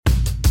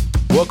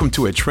Welcome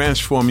to A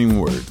Transforming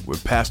Word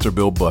with Pastor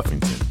Bill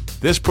Buffington.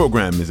 This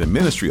program is a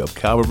ministry of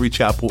Calvary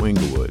Chapel,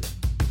 Inglewood.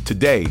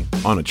 Today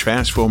on A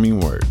Transforming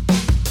Word.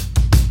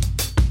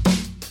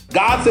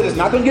 God said it's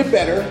not going to get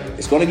better,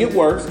 it's going to get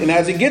worse. And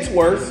as it gets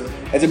worse,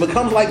 as it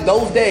becomes like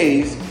those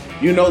days,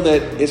 you know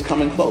that it's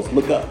coming close.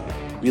 Look up.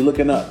 Be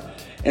looking up.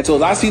 And so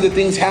as I see the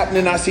things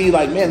happening, I see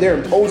like, man, they're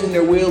imposing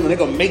their will and they're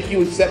going to make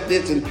you accept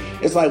this. And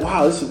it's like,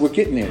 wow, we're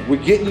getting there.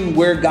 We're getting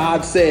where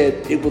God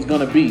said it was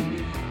going to be.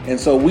 And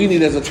so we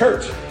need as a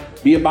church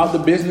be about the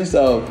business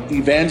of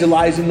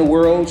evangelizing the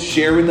world,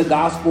 sharing the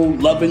gospel,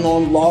 loving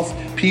on lost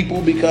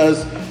people,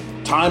 because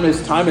time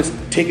is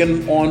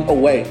ticking on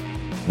away.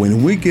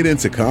 When we get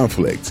into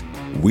conflict,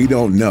 we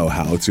don't know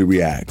how to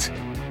react.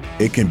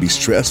 It can be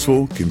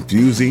stressful,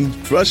 confusing,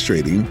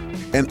 frustrating,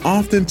 and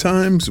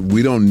oftentimes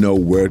we don't know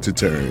where to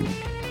turn.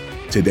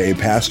 Today,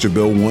 Pastor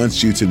Bill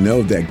wants you to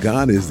know that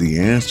God is the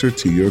answer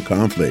to your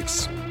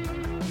conflicts.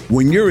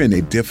 When you're in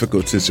a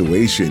difficult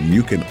situation,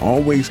 you can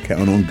always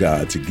count on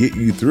God to get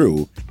you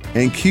through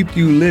and keep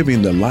you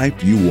living the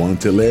life you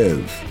want to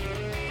live.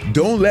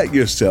 Don't let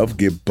yourself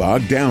get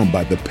bogged down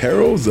by the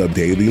perils of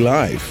daily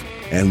life,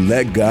 and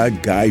let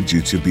God guide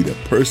you to be the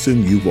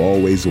person you've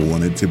always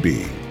wanted to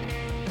be.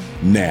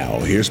 Now,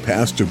 here's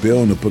Pastor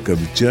Bill in the book of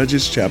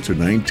Judges chapter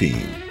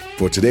 19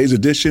 for today's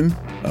edition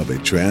of A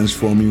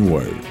Transforming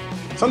Word.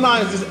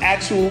 Sometimes it's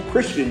actual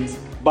Christians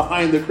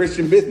behind the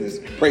Christian business.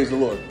 Praise the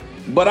Lord.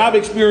 But I've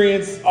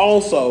experienced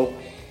also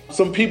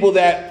some people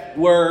that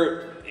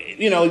were,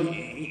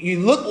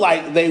 you look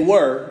like they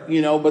were,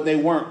 but they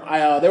weren't.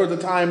 There was a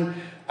time,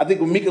 I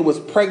think when Mika was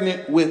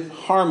pregnant with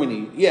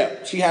Harmony.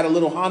 Yeah, she had a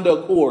little Honda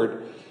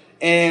Accord.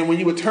 And when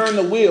you would turn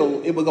the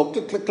wheel, it would go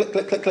click, click, click,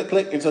 click, click, click,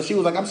 click. And so she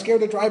was like, I'm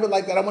scared to drive it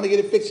like that. I want to get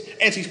it fixed.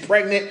 And she's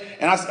pregnant.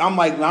 And I'm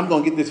like, I'm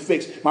going to get this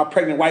fixed. My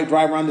pregnant wife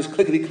drive around this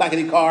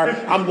clickety-clackety car.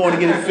 I'm going to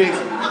get it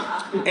fixed.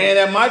 And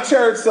at my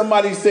church,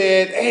 somebody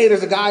said, hey,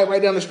 there's a guy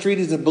right down the street.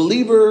 He's a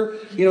believer.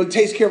 He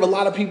takes care of a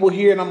lot of people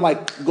here. And I'm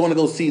like, going to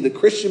go see the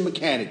Christian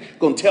mechanic.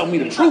 Going to tell me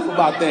the truth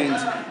about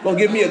things. Going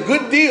to give me a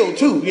good deal,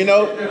 too,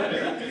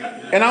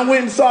 And I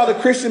went and saw the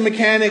Christian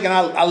mechanic, and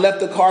I left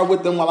the car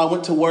with them while I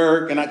went to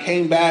work, and I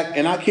came back,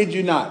 and I kid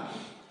you not,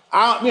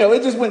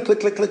 it just went click,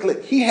 click, click,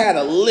 click. He had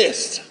a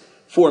list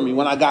for me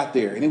when I got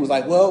there, and he was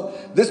like, well,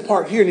 this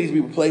part here needs to be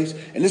replaced,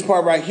 and this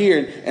part right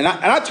here, and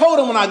I told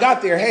him when I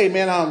got there, hey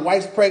man,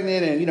 wife's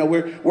pregnant, and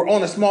we're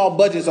on a small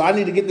budget, so I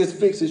need to get this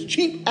fixed as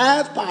cheap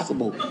as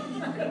possible.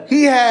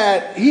 He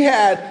had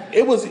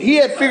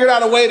figured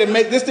out a way to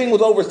make this thing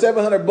was over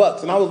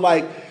 $700, and I was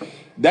like,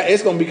 that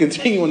it's going to be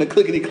continuing to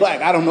clickety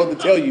clack. I don't know what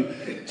to tell you.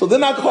 So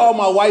then I called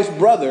my wife's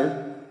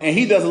brother, and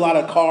he does a lot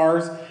of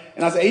cars.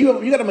 And I said, hey,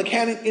 you got a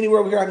mechanic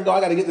anywhere over here I can go?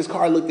 I got to get this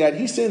car looked at.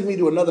 He sends me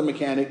to another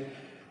mechanic.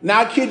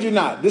 Now, I kid you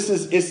not.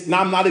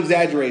 I'm not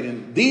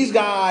exaggerating. These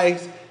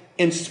guys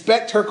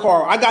inspect her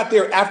car. I got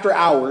there after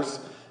hours.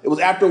 It was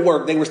after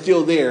work. They were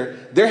still there.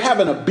 They're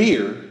having a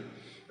beer.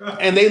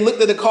 And they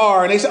looked at the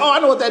car and they said, oh, I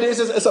know what that is.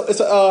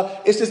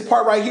 It's this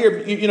part right here.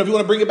 If you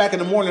want to bring it back in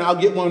the morning, I'll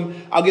get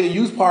a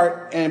used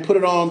part and put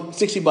it on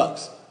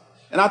 $60.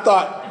 And I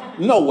thought,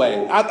 no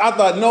way. I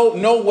thought,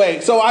 no way.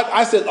 So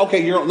I said,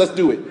 okay, let's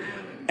do it.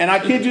 And I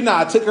kid you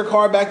not, I took her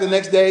car back the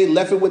next day,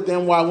 left it with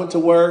them while I went to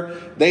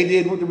work. They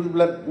did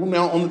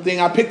on the thing.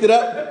 I picked it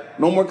up.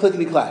 No more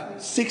clickety clack.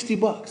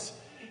 $60.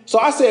 So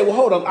I said, well,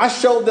 hold on. I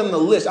showed them the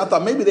list. I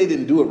thought maybe they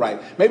didn't do it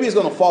right. Maybe it's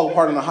going to fall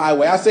apart on the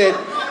highway. I said,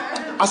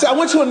 I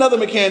went to another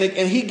mechanic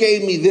and he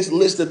gave me this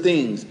list of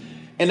things.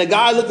 And the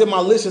guy looked at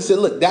my list and said,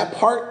 look, that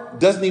part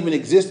doesn't even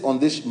exist on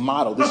this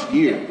model, this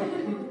year.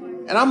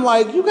 And I'm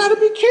like, you got to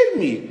be kidding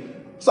me.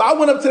 So I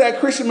went up to that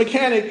Christian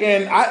mechanic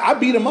and I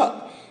beat him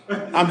up.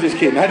 I'm just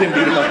kidding. I didn't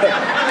beat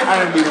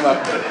him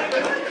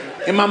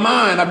up. In my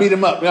mind, I beat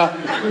him up.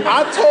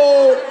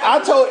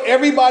 I told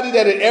everybody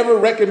that had ever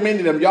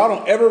recommended him, y'all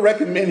don't ever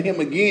recommend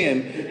him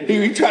again.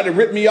 He tried to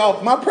rip me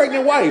off. My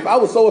pregnant wife, I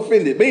was so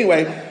offended. But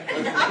anyway,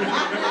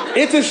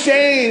 it's a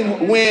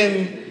shame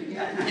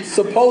when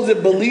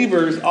supposed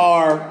believers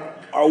are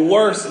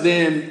worse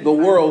than the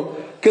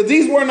world. Because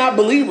these were not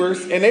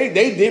believers, and they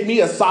did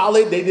me a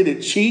solid. They did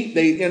it cheap.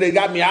 They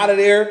got me out of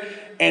there,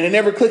 and it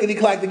never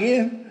clickety-clacked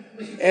again.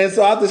 And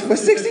so for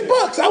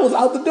 $60, I was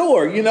out the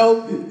door,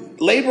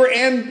 labor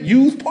and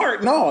used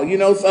part and all,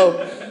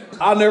 so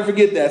I'll never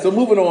forget that. So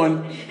moving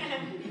on,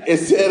 it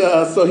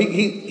said, so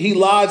he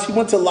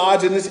went to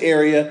lodge in this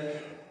area.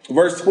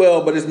 Verse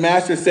 12, but his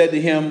master said to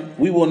him,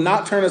 we will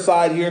not turn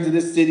aside here into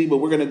this city, but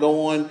we're going to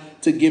go on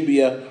to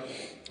Gibeah.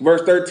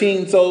 Verse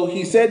 13, so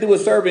he said to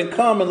his servant,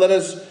 come and let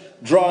us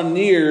draw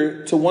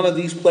near to one of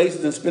these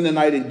places and spend the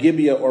night in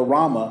Gibeah or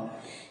Ramah.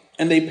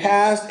 And they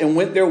passed and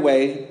went their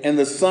way, and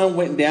the sun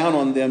went down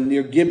on them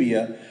near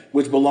Gibeah,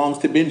 which belongs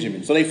to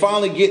Benjamin. So they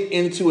finally get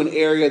into an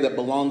area that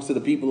belongs to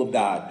the people of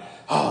God.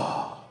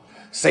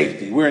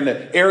 Safety. We're in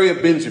the area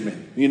of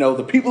Benjamin.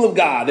 The people of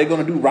God, they're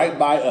going to do right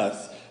by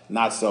us.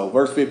 Not so.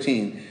 Verse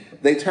 15.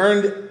 They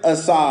turned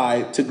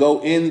aside to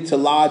go in to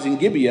lodge in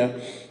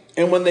Gibeah.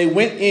 And when they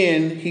went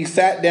in, he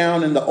sat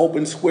down in the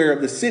open square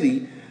of the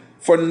city.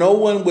 for no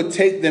one would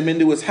take them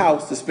into his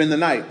house to spend the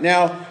night.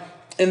 Now,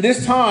 in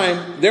this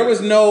time, there was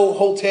no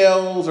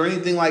hotels or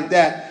anything like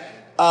that.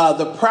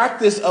 The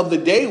practice of the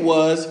day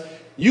was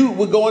you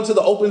would go into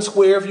the open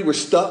square if you were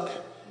stuck.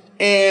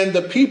 And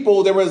the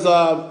people, there was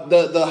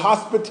the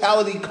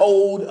hospitality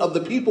code of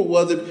the people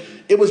was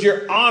it was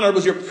your honor, it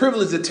was your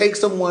privilege to take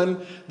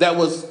someone that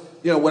was,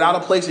 without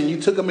a place, and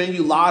you took them in,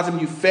 you lodged them,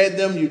 you fed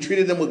them, you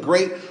treated them with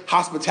great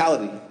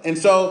hospitality. And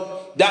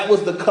so that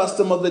was the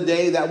custom of the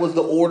day. That was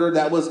the order.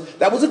 That was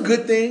a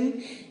good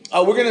thing.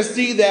 We're going to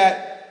see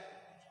that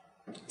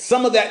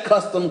some of that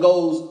custom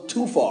goes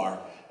too far.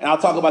 And I'll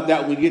talk about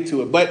that when we get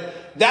to it. But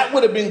that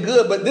would have been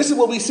good. But this is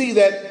what we see,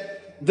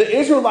 that the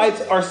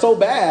Israelites are so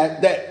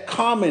bad that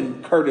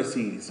common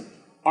courtesies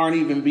aren't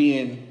even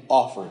being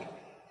offered.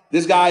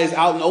 This guy is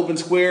out in the open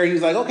square.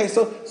 He's like, okay,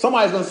 so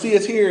somebody's going to see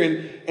us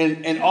here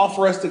and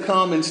offer us to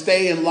come and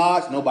stay and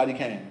lodge. Nobody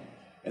came.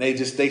 And they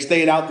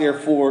stayed out there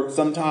for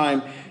some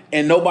time,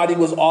 and nobody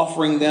was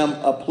offering them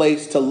a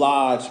place to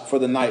lodge for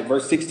the night.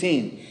 Verse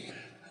 16.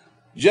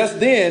 Just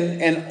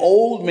then, an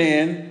old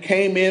man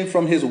came in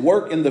from his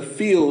work in the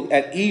field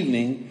at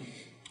evening,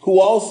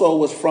 who also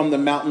was from the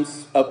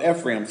mountains of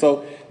Ephraim.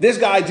 So this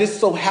guy just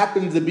so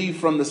happens to be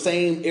from the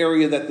same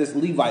area that this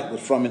Levite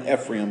was from in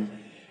Ephraim.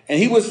 And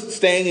he was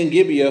staying in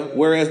Gibeah,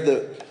 whereas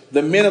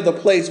the men of the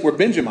place were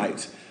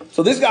Benjamites.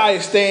 So this guy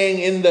is staying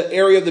in the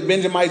area of the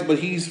Benjamites, but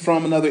he's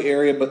from another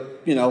area.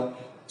 But,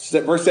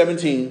 verse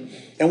 17.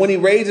 And when he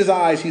raised his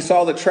eyes, he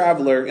saw the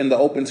traveler in the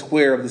open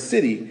square of the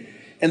city.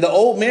 And the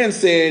old man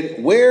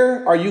said,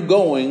 where are you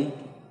going,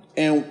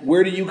 and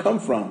where do you come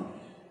from?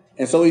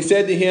 And so he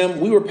said to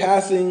him, we were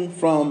passing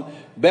from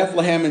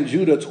Bethlehem in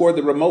Judah toward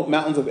the remote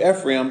mountains of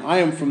Ephraim. I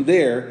am from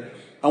there.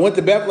 I went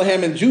to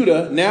Bethlehem in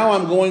Judah. Now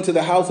I'm going to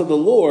the house of the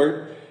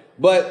Lord,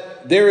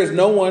 but there is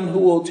no one who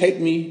will take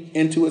me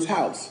into his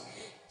house.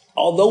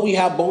 Although we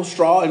have both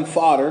straw and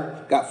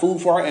fodder, got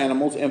food for our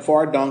animals and for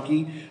our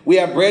donkey, we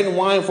have bread and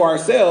wine for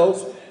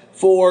ourselves,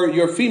 for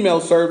your female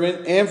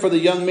servant, and for the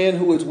young man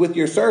who is with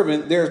your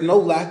servant, there is no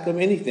lack of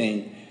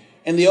anything.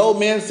 And the old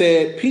man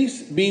said,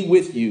 peace be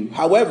with you.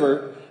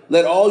 However,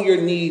 let all your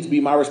needs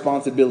be my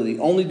responsibility.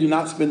 Only do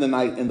not spend the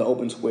night in the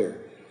open square.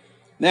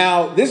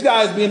 Now, this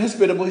guy is being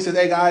hospitable. He says,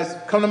 hey, guys,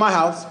 come to my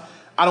house.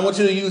 I don't want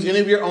you to use any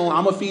of your own.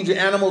 I'm going to feed your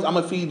animals. I'm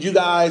going to feed you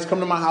guys. Come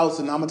to my house,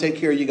 and I'm going to take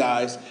care of you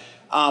guys.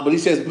 But he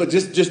says, but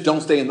just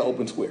don't stay in the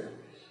open square.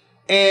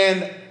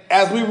 And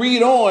as we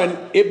read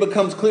on, it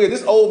becomes clear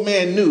this old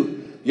man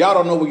knew, y'all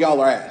don't know where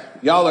y'all are at.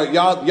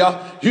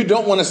 You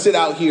don't want to sit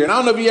out here. And I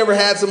don't know if you ever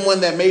had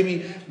someone that maybe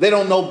they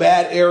don't know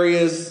bad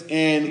areas,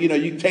 and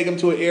you take them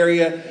to an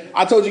area.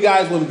 I told you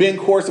guys when Ben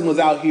Corson was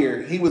out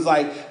here, he was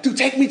like, dude,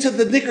 take me to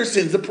the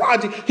Nickersons, the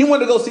project. He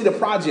wanted to go see the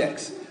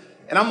projects.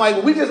 And I'm like,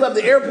 well, we just left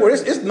the airport.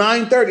 It's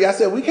 9:30. I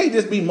said, we can't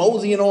just be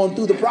moseying on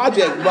through the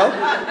project, bro.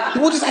 I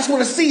just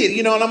want to see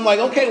it, And I'm like,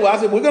 okay, well, I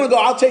said, we're going to go.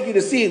 I'll take you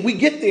to see it. We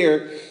get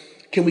there.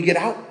 Can we get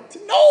out?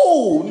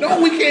 No,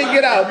 we can't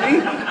get out,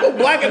 man. A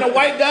black and a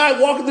white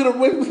guy walking through the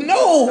window.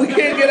 No, we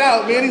can't get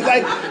out, man. He's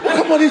like,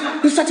 well, come on,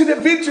 it's such an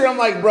adventure. I'm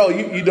like, bro,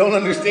 you don't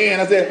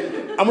understand. I said,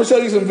 I'm gonna show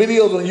you some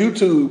videos on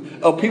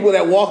YouTube of people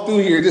that walk through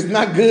here. It's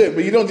not good,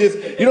 but you don't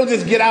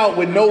just get out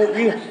with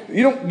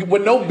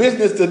with no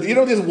business to. You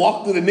don't just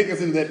walk through the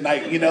Nickersons at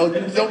night. You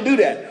don't do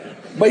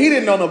that. But he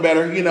didn't know no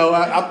better.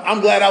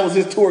 I'm glad I was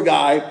his tour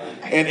guide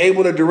and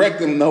able to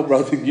direct him. No,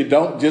 brother, you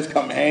don't just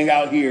come hang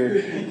out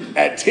here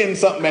at 10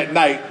 something at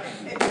night.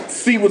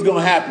 See what's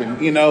gonna happen.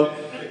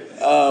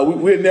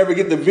 We'd never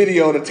get the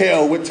video to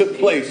tell what took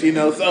place.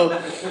 So.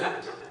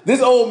 This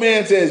old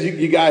man says,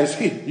 you guys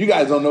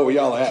don't know where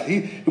y'all are at.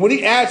 When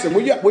he asked him,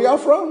 where y'all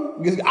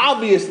from? Because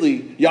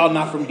obviously, y'all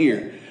not from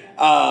here.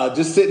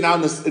 Just sitting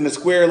out in the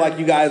square like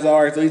you guys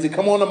are. So he said,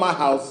 come on to my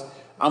house.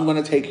 I'm going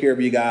to take care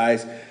of you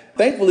guys.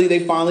 Thankfully,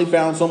 they finally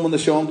found someone to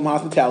show them some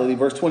hospitality.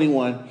 Verse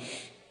 21.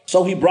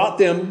 So he brought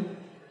them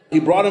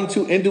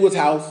into his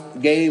house,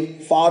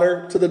 gave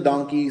fodder to the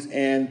donkeys,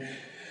 and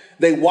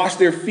they washed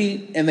their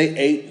feet, and they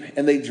ate,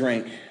 and they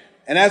drank.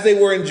 And as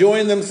they were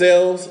enjoying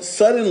themselves,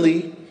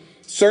 suddenly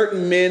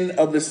certain men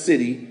of the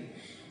city,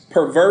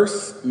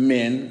 perverse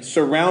men,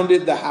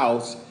 surrounded the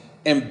house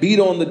and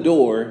beat on the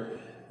door.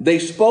 They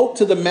spoke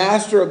to the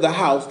master of the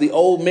house, the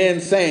old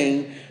man,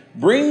 saying,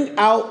 bring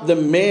out the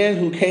man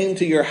who came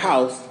to your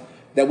house,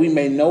 that we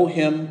may know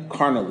him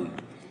carnally.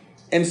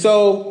 And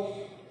so,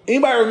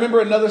 anybody remember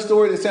another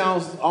story that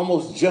sounds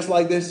almost just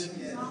like this?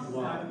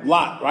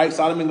 Lot, right?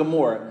 Sodom and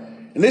Gomorrah.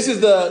 And this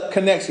is the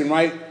connection,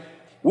 right?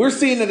 We're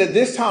seeing that at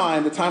this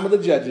time, the time of the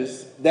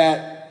judges,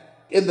 that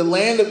in the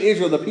land of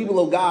Israel, the people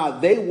of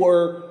God, they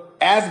were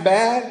as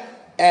bad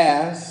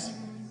as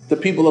the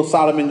people of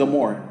Sodom and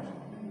Gomorrah.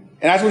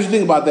 And that's what you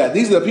think about that.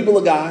 These are the people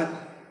of God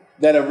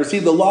that have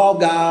received the law of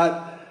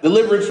God,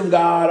 deliverance from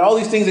God, all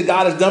these things that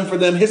God has done for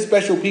them, his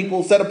special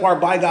people set apart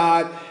by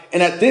God.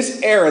 And at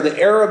this era, the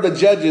era of the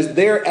judges,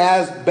 they're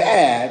as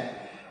bad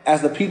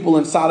as the people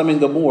in Sodom and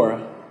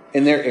Gomorrah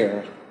in their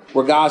era,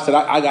 where God said,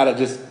 I got to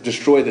just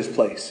destroy this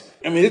place.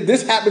 I mean,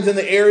 this happens in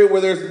the area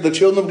where there's the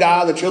children of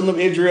God, the children of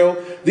Israel.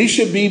 These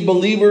should be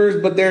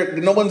believers, but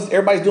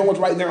everybody's doing what's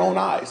right in their own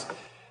eyes.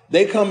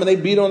 They come and they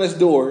beat on this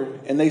door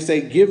and they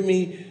say, give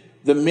me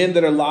the men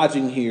that are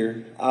lodging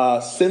here,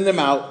 send them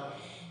out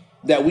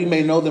that we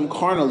may know them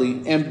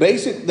carnally. And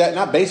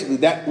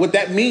what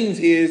that means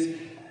is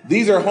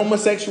these are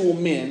homosexual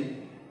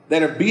men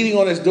that are beating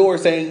on this door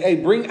saying, hey,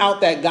 bring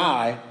out that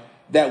guy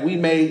that we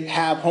may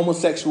have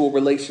homosexual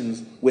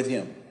relations with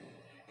him.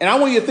 And I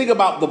want you to think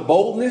about the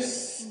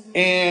boldness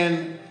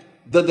and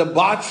the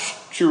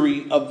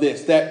debauchery of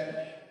this.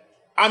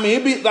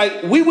 It'd be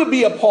like, we would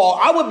be appalled.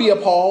 I would be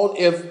appalled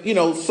if,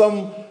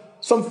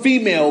 some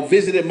female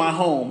visited my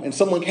home and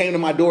someone came to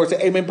my door and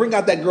said, hey, man, bring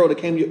out that girl that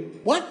came to you.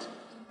 What?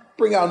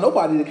 Bring out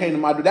nobody that came to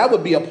my door. That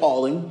would be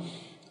appalling.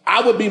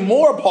 I would be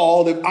more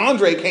appalled if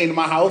Andre came to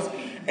my house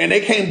and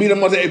they came beat him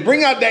up and said, hey,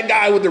 bring out that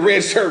guy with the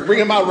red shirt. Bring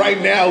him out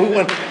right now. We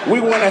want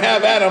to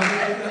have at him.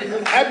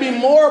 That'd be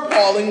more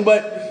appalling,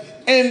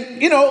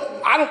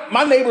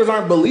 my neighbors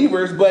aren't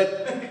believers,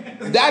 but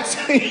that's,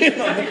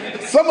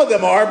 some of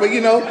them are, but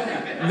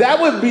that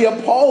would be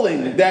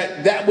appalling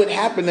that would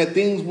happen, that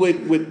things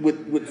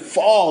would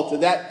fall to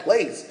that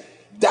place.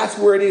 That's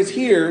where it is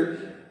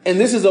here. And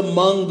this is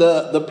among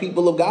the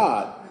people of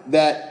God,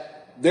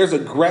 that there's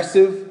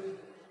aggressive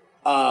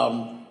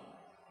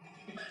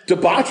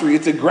debauchery.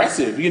 It's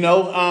aggressive,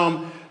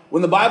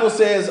 when the Bible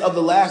says of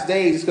the last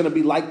days, it's going to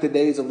be like the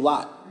days of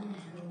Lot.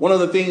 One of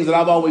the things that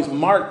I've always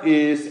marked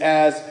is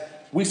as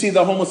we see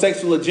the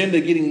homosexual agenda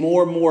getting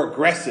more and more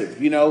aggressive,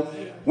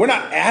 we're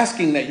not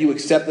asking that you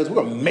accept us. We're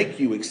going to make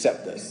you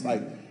accept us.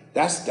 Like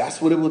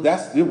that's what it was.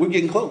 We're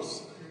getting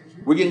close.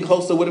 We're getting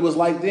close to what it was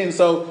like then.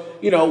 So,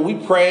 we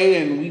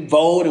pray and we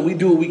vote and we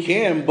do what we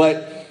can.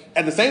 But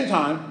at the same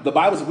time, the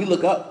Bible says we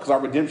look up because our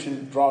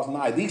redemption draws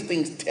nigh. These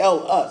things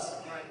tell us.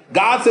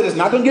 God said it's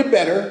not going to get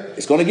better.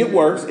 It's going to get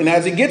worse. And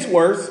as it gets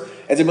worse,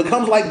 as it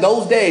becomes like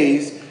those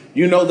days,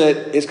 you know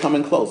that it's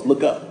coming close.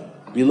 Look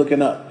up. Be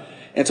looking up.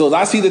 And so as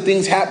I see the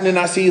things happening,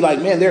 I see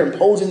like, man, they're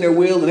imposing their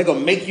will and they're going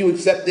to make you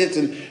accept this.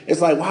 And it's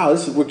like, wow,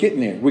 we're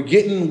getting there. We're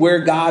getting where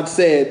God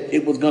said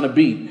it was going to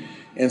be.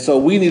 And so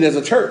we need as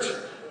a church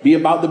be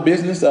about the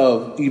business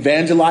of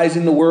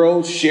evangelizing the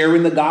world,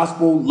 sharing the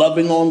gospel,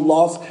 loving on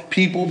lost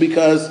people,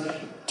 because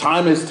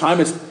time is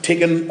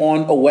ticking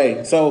on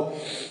away. So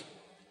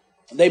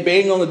they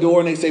bang on the door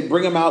and they say,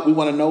 bring him out. We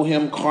want to know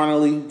him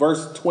carnally.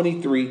 Verse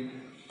 23.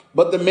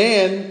 But the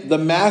man, the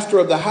master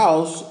of the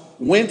house,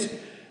 went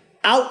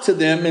out to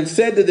them and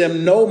said to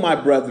them, no, my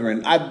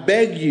brethren, I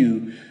beg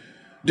you,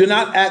 do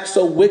not act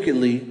so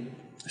wickedly.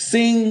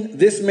 Seeing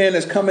this man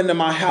has come into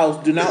my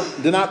house, do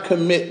not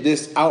commit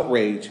this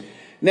outrage.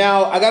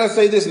 Now, I got to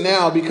say this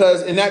now,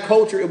 because in that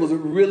culture, it was a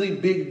really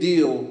big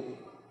deal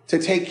to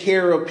take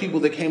care of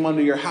people that came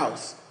under your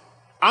house.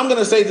 I'm going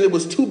to say that it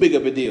was too big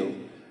of a deal.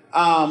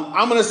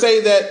 I'm going to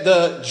say that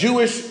the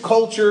Jewish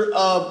culture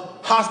of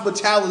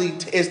hospitality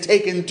is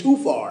taken too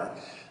far.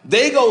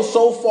 They go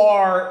so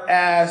far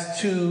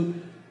as to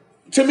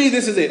me,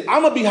 this is it.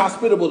 I'm going to be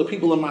hospitable to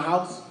people in my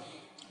house,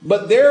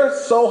 but they're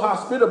so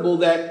hospitable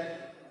that,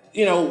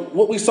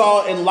 what we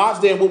saw in Lot's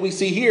Day and what we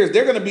see here is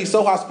they're going to be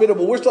so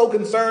hospitable. We're so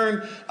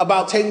concerned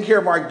about taking care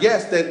of our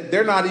guests that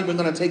they're not even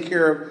going to take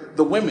care of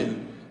the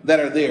women that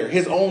are there.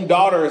 His own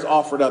daughter is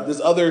offered up. This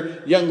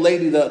other young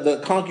lady,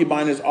 the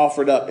concubine, is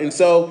offered up. And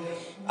so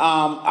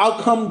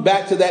I'll come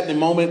back to that in a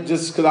moment,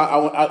 just because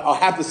I'll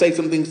have to say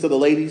some things to the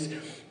ladies.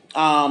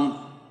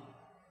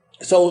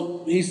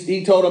 So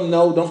he told them,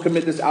 no, don't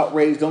commit this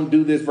outrage. Don't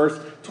do this. Verse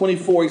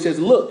 24, he says,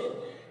 look,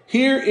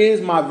 here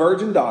is my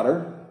virgin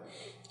daughter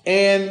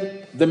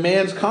and the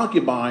man's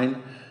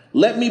concubine.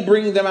 Let me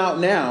bring them out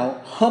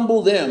now,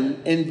 humble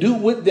them, and do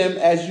with them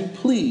as you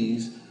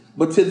please.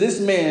 But to this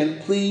man,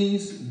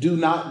 please do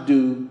not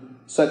do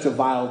such a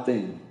vile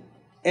thing.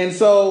 And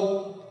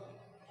so,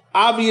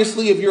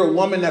 obviously, if you're a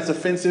woman, that's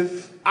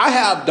offensive. I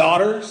have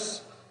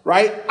daughters,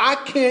 right? I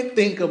can't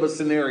think of a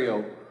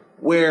scenario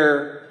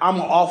where I'm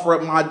going to offer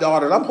up my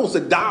daughter. I'm supposed to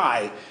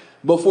die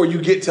before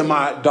you get to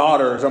my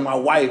daughters or my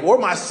wife or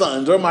my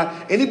sons or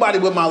anybody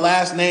with my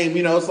last name.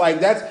 It's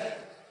like that's.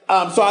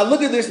 So I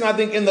look at this and I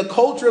think in the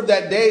culture of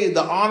that day,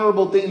 the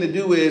honorable thing to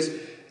do is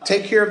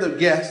take care of the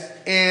guests.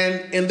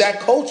 And in that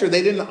culture,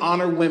 they didn't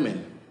honor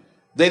women.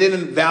 They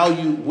didn't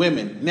value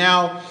women.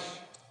 Now,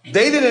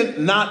 they didn't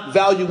not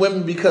value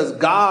women because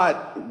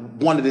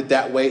God wanted it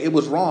that way. It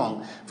was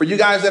wrong. For you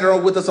guys that are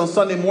with us on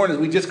Sunday mornings,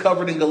 we just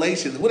covered in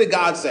Galatians. What did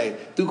God say?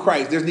 Through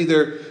Christ, there's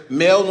neither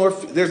male nor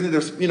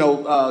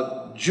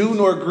Jew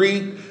nor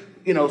Greek,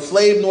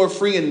 slave nor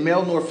free, and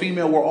male nor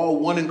female. We're all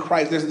one in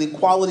Christ. There's an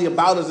equality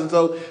about us. And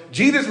so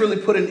Jesus really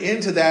put an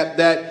end to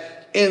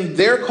that in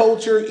their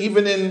culture,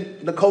 even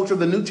in the culture of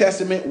the New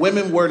Testament,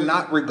 women were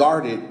not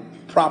regarded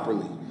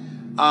properly.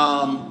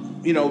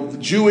 The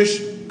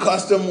Jewish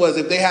custom was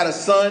if they had a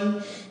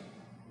son,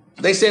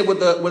 they said when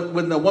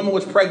the woman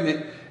was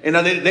pregnant, and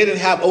they didn't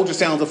have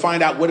ultrasounds to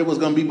find out what it was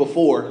going to be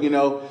before,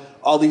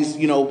 all these,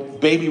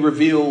 baby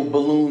reveal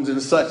balloons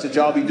and such that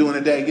y'all be doing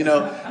today. They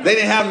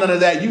didn't have none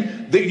of that.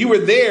 You were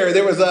there.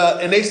 There was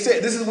and they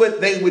said this is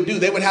what they would do.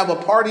 They would have a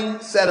party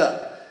set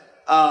up.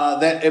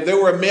 That if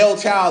there were a male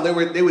child,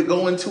 they would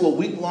go into a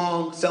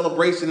week-long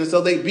celebration, and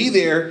so they'd be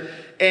there,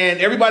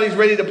 and everybody's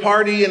ready to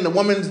party, and the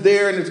woman's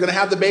there, and it's going to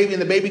have the baby,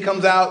 and the baby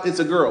comes out, it's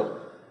a girl.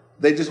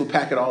 They just would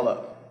pack it all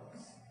up,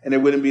 and it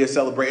wouldn't be a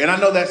celebration. And I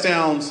know that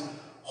sounds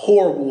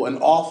horrible and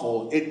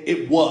awful.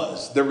 It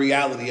was the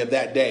reality of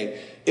that day.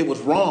 It was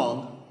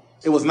wrong.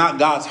 It was not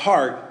God's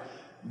heart.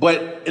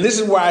 And this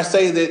is where I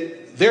say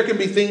that there can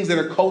be things that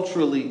are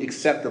culturally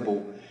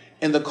acceptable,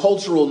 and the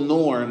cultural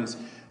norms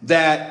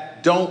that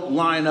don't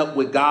line up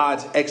with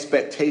God's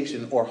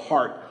expectation or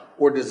heart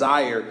or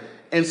desire.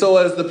 And so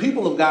as the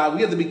people of God,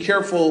 we have to be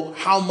careful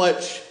how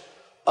much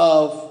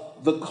of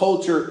the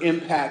culture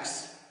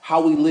impacts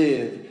how we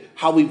live,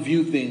 how we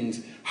view things,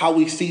 how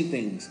we see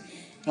things.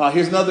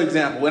 Here's another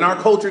example. In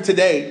our culture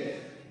today,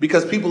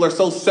 because people are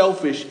so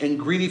selfish and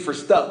greedy for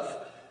stuff,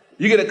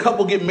 you get a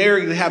couple get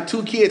married and have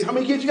 2 kids. How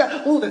many kids you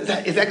got? Oh, is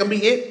that going to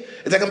be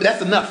it?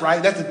 That's enough,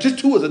 right? Just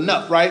 2 is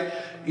enough, right?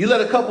 You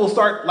let a couple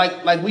start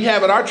like we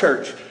have at our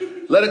church.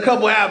 Let a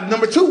couple have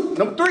number 2,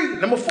 number 3,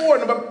 number 4,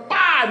 number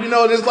 5. And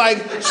it's like,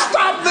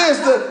 stop this.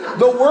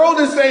 The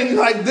world is saying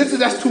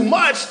that's too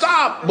much.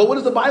 Stop. But what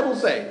does the Bible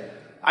say?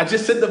 I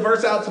just sent the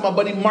verse out to my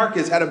buddy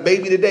Marcus, had a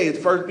baby today. It's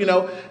first,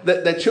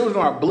 that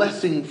children are a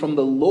blessing from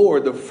the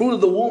Lord. The fruit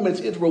of the womb is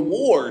his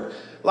reward.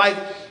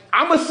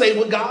 I'm going to say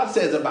what God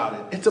says about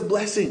it. It's a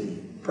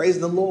blessing. Praise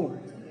the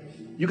Lord.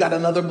 You got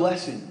another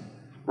blessing.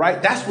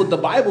 Right? That's what the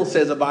Bible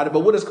says about it.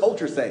 But what does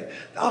culture say?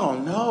 Oh,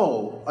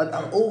 no.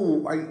 Another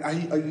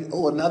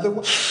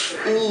one?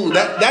 Ooh,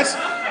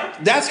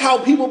 that's how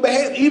people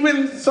behave.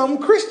 Even some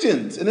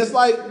Christians. And it's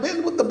like,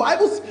 man, what the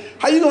Bible's,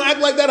 how you going to act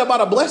like that about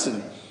a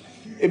blessing?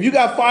 If you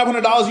got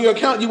 $500 in your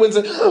account, you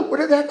wouldn't say, oh, what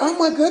is that? Oh,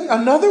 my goodness,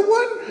 another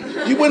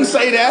one? You wouldn't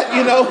say that,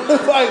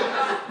 It's like,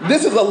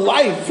 this is a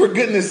life, for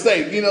goodness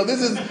sake.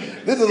 This is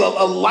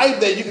a life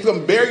that you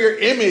can bear your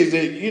image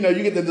and, you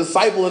get the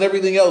disciple and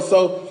everything else.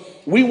 So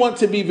we want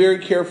to be very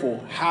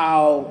careful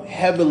how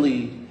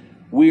heavily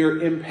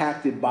we're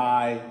impacted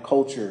by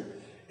culture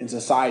and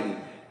society.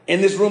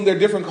 In this room, there are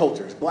different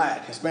cultures: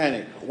 Black,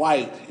 Hispanic,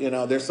 white.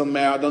 There's some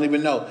I don't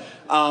even know.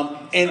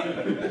 In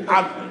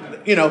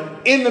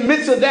the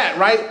midst of that,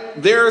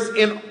 right? There's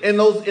in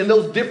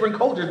those different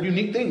cultures,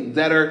 unique things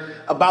that are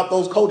about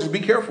those cultures. Be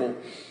careful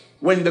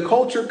when the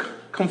culture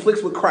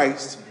conflicts with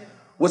Christ.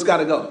 What's got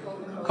to go?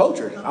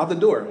 Culture out the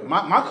door.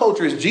 My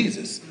culture is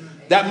Jesus.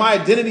 That my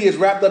identity is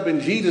wrapped up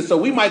in Jesus. So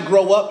we might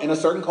grow up in a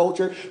certain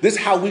culture. This is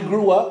how we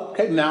grew up.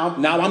 Okay, now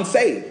I'm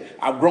saved.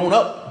 I've grown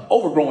up,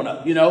 overgrown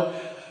up,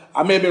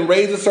 I may have been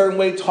raised a certain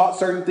way, taught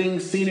certain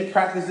things, seen it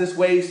practiced this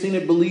way, seen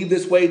it believed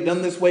this way,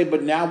 done this way,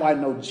 but now I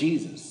know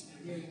Jesus.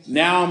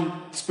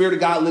 Now the Spirit of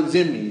God lives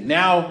in me.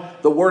 Now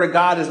the Word of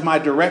God is my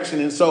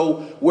direction. And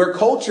so where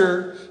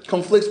culture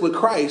conflicts with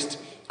Christ,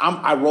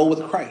 I roll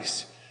with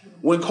Christ.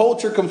 When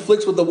culture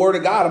conflicts with the Word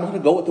of God, I'm going to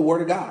go with the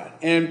Word of God.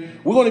 And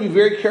we're going to be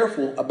very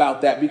careful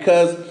about that,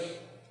 because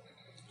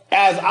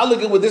as I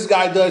look at what this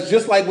guy does,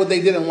 just like what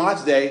they did in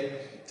Lot's day,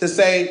 to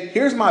say,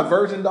 here's my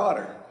virgin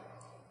daughter.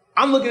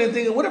 I'm looking and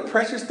thinking, what a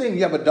precious thing.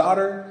 You have a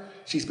daughter.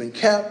 She's been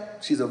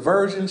kept. She's a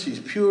virgin. She's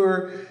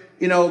pure.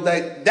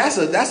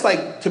 That's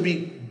like to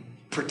be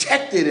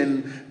protected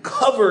and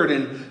covered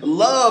and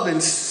loved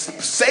and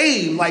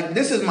saved. Like,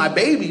 this is my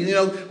baby.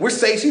 We're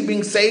saved. She's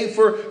being saved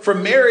for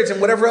marriage and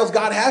whatever else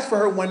God has for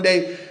her one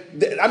day.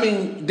 I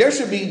mean, you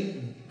should be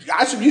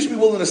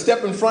willing to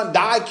step in front,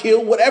 die,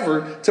 kill,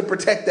 whatever, to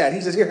protect that.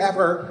 He says, here, have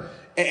her.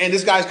 And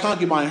this guy's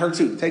concubine, her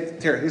too.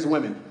 Take her. Here's the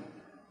women.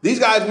 These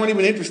guys weren't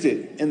even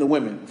interested in the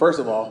women, first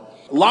of all.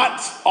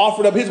 Lot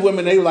offered up his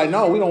women. They were like,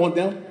 no, we don't want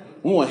them.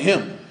 We want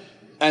him.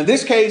 And in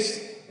this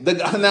case, the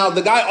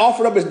guy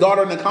offered up his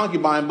daughter and the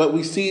concubine, but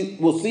we'll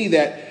see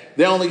that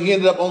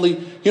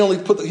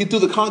he threw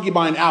the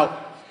concubine out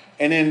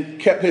and then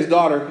kept his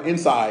daughter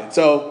inside.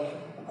 So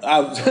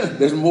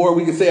there's more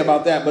we can say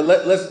about that, but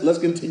let's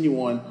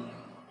continue on.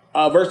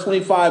 Verse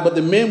 25, but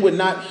the men would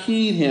not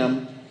heed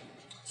him.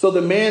 So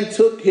the man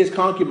took his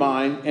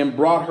concubine and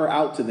brought her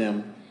out to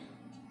them.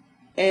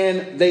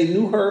 And they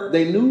knew her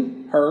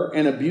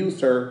and abused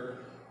her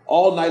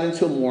all night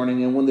until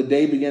morning. And when the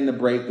day began to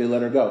break, they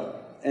let her go.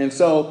 And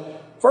so,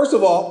 first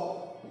of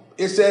all,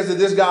 it says that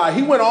this guy,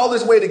 he went all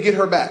this way to get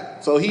her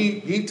back. So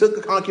he took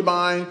a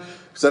concubine,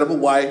 set up a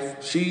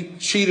wife. She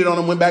cheated on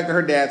him, went back to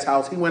her dad's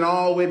house. He went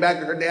all the way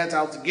back to her dad's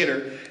house to get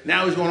her.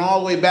 Now he's going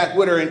all the way back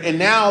with her. And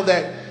now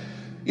that,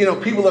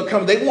 people have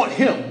come, they want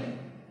him.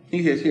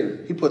 He says,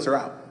 here, he puts her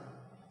out.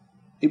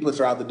 He puts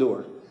her out the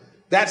door.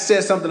 That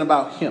says something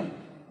about him.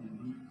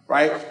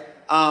 Right?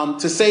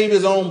 To save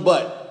his own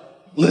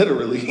butt,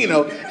 literally, he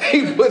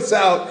puts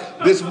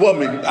out this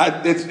woman.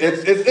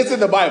 It's in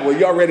the Bible.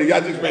 Y'all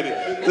just read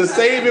it. To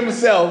save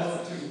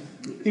himself,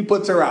 he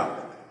puts her out.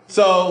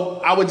 So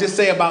I would just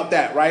say about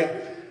that, right?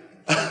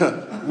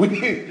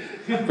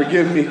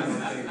 Forgive me.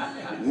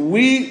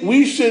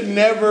 We should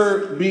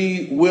never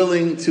be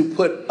willing to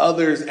put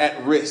others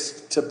at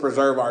risk to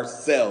preserve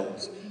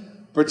ourselves,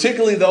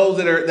 particularly those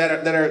that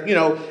are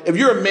if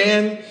you're a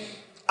man,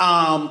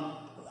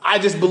 I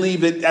just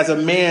believe that as a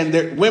man,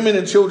 that women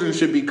and children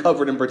should be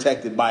covered and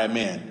protected by a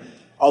man.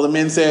 All the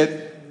men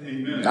said,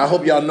 amen. I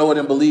hope y'all know it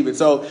and believe it.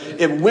 So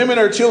if women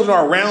or children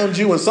are around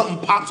you and something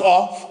pops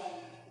off,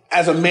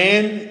 as a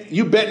man,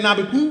 you better not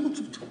be,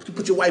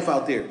 put your wife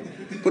out there.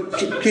 Put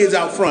kids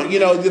out front.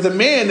 There's a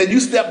man that you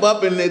step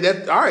up and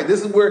all right,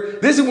 this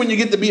is when you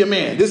get to be a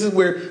man. This is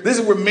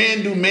where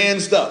men do man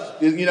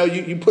stuff.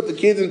 You put the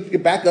kids and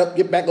get back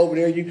over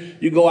there.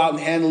 You go out and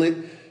handle it.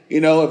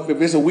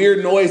 If it's a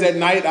weird noise at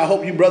night, I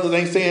hope you brothers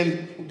ain't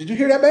saying, did you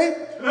hear that, babe?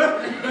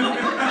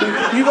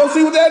 You go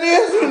see what that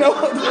is?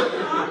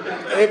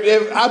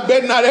 If I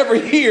bet not never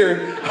hear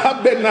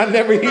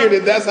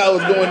that that's how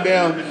it's going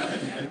down.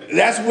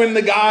 That's when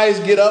the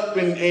guys get up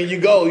and you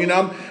go.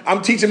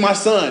 I'm teaching my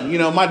son.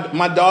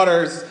 My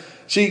daughter's,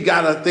 she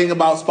got a thing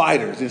about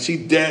spiders, and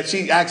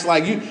she acts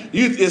like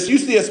you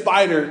see a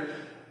spider,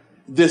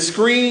 the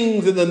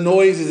screams and the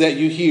noises that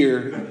you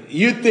hear,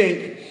 you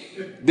think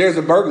there's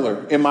a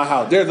burglar in my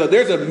house.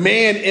 There's a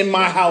man in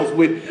my house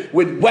with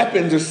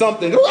weapons or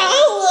something.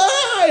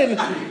 And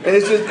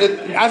it's just,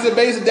 I said,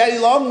 baby, Daddy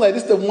Longleg,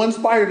 it's the one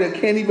spider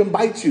that can't even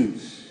bite you.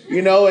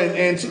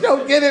 And she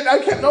don't get it. I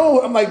can't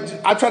know. I'm like,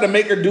 I try to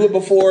make her do it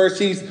before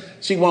she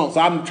won't.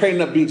 So I'm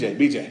training up BJ.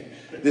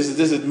 This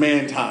is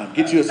man time.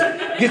 Get you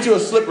a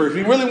slipper. If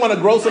you really want to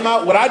gross them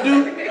out, what I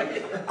do,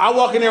 I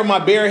walk in there with my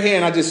bare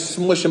hand. I just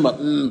smush them up,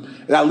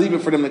 and I leave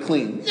it for them to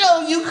clean.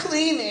 No, you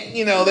clean it.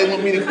 They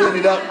want me to clean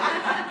it up.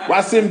 Well,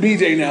 I send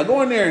BJ now.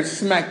 Go in there and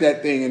smack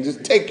that thing and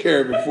just take care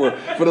of it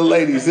for the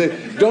ladies.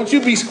 Don't you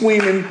be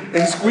screaming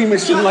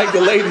shit like the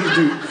ladies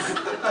do.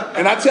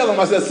 And I tell them,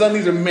 I said, son,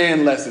 these are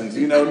man lessons,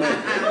 Now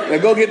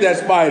go get that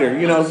spider,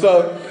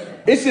 So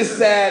it's just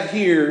sad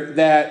here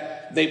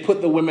that they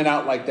put the women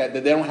out like that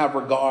they don't have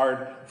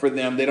regard for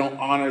them. They don't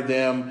honor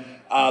them.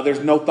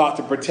 There's no thought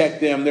to protect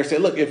them. They're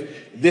saying, look,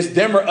 if this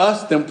them or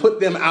us, then put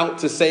them out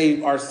to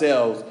save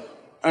ourselves.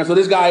 And so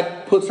this guy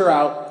puts her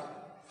out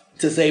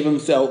to save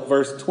himself.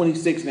 Verse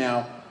 26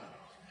 now.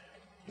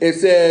 It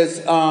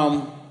says,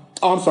 I'm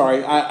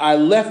sorry. I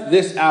left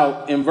this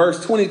out in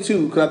verse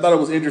 22 because I thought it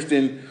was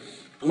interesting.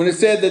 When it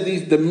said that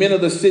the men of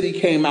the city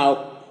came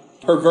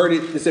out,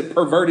 perverted, it said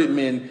perverted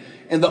men.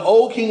 In the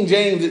old King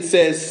James, it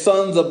says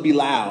sons of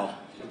Belial.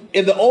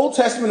 In the Old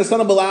Testament, the son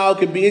of Belial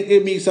could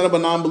be son of a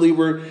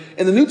non-believer.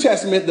 In the New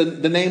Testament,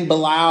 the name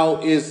Belial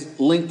is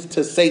linked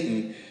to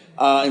Satan.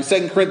 In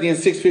 2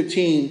 Corinthians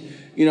 6:15,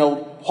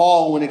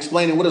 Paul, when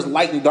explaining what does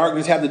light and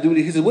darkness have to do with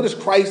it, he said, what does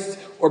Christ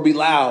or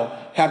Belial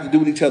have to do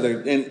with each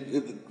other?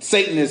 And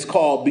Satan is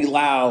called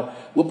Belial.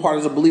 What part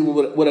is a believer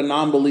with a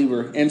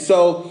non-believer? And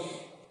so,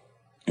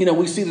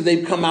 we see that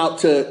they've come out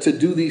to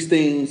do these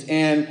things.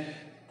 And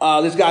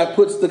this guy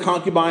puts the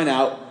concubine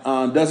out,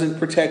 doesn't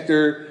protect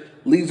her,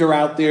 leaves her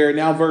out there.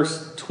 Now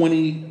verse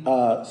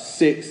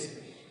 26.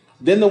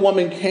 Then the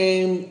woman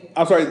came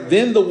as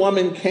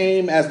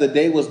the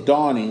day was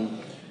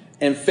dawning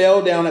and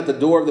fell down at the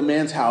door of the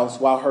man's house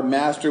where her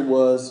master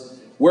was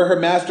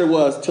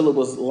till it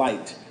was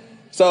light.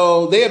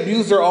 So they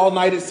abused her all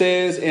night, it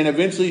says, and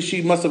eventually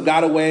she must have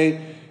got away.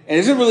 And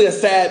it's just really a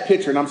sad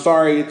picture, and I'm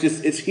sorry,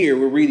 it's here,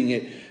 we're reading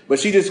it. But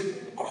she just,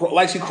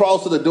 like she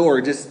crawls to the door,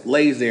 just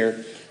lays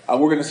there.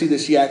 We're going to see that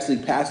she actually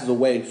passes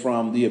away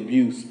from the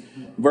abuse.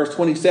 Verse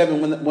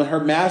 27, when her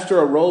master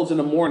arose in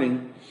the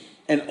morning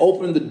and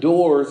opened the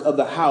doors of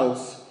the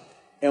house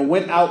and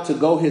went out to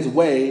go his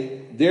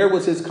way, there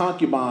was his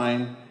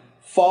concubine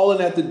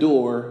fallen at the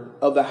door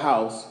of the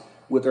house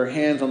with her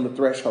hands on the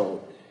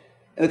threshold.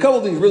 And a couple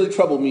of things really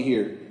troubled me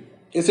here.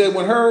 It said,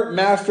 when her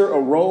master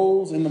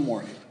arose in the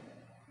morning.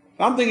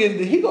 I'm thinking,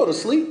 did he go to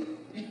sleep?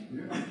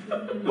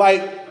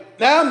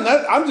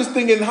 I'm just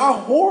thinking, how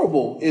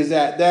horrible is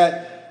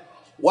that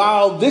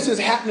while this is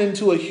happening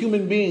to a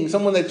human being,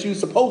 someone that you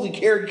supposedly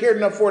cared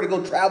enough for to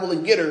go travel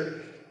and get her,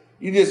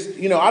 you just,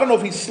 I don't know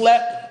if he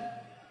slept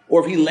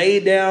or if he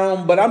laid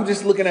down, but I'm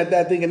just looking at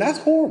that thinking, that's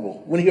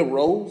horrible. When he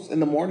arose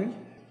in the morning,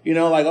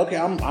 okay,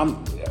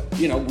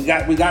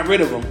 we got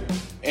rid of him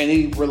and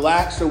he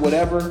relaxed or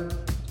whatever.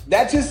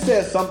 That just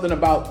says something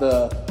about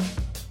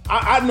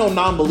I know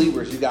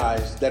non-believers, you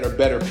guys, that are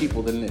better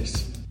people than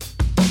this.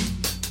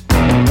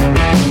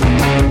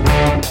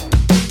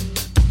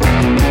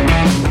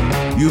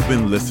 You've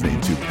been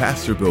listening to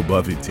Pastor Bill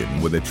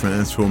Buffington with a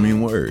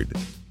transforming word.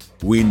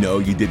 We know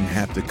you didn't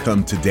have to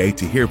come today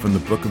to hear from the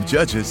book of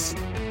Judges.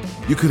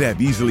 You could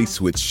have easily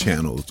switched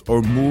channels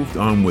or moved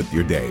on with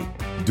your day,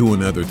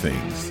 doing other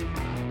things.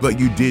 But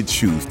you did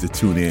choose to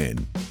tune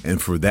in, and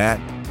for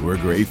that, we're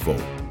grateful.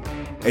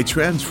 A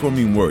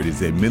Transforming Word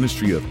is a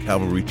ministry of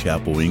Calvary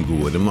Chapel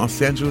Inglewood in Los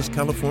Angeles,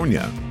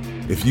 California.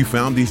 If you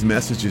found these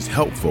messages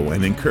helpful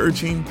and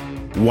encouraging,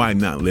 why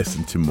not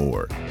listen to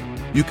more?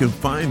 You can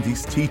find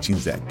these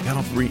teachings at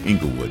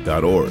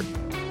calvaryinglewood.org.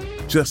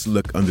 Just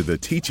look under the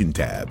Teaching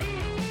tab.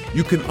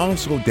 You can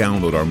also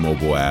download our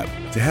mobile app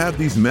to have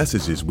these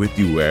messages with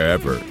you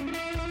wherever.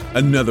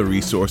 Another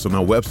resource on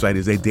our website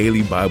is a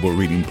daily Bible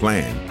reading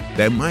plan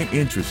that might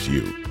interest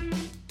you.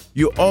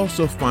 You'll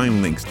also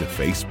find links to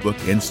Facebook,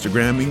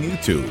 Instagram, and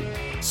YouTube.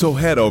 So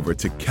head over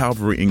to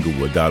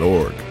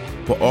calvaryinglewood.org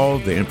for all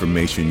the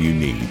information you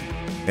need.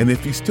 And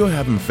if you still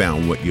haven't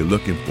found what you're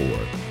looking for,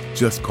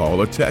 just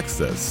call or text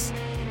us.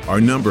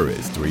 Our number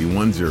is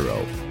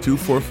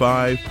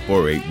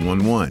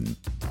 310-245-4811.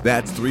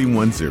 That's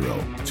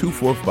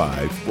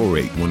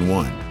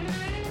 310-245-4811.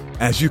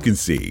 As you can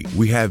see,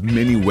 we have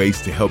many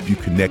ways to help you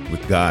connect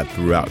with God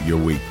throughout your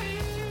week.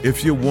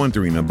 If you're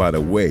wondering about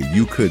a way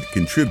you could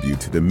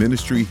contribute to the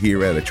ministry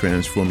here at A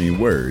Transforming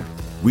Word,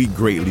 we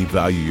greatly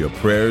value your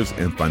prayers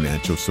and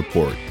financial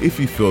support if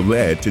you feel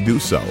led to do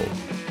so.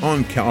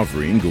 On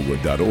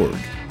calvaryinglewood.org,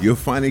 you'll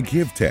find a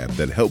Give tab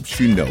that helps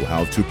you know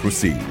how to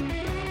proceed.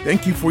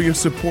 Thank you for your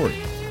support.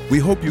 We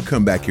hope you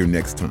come back here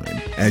next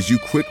time as you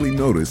quickly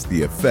notice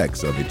the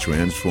effects of a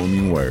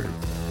transforming word.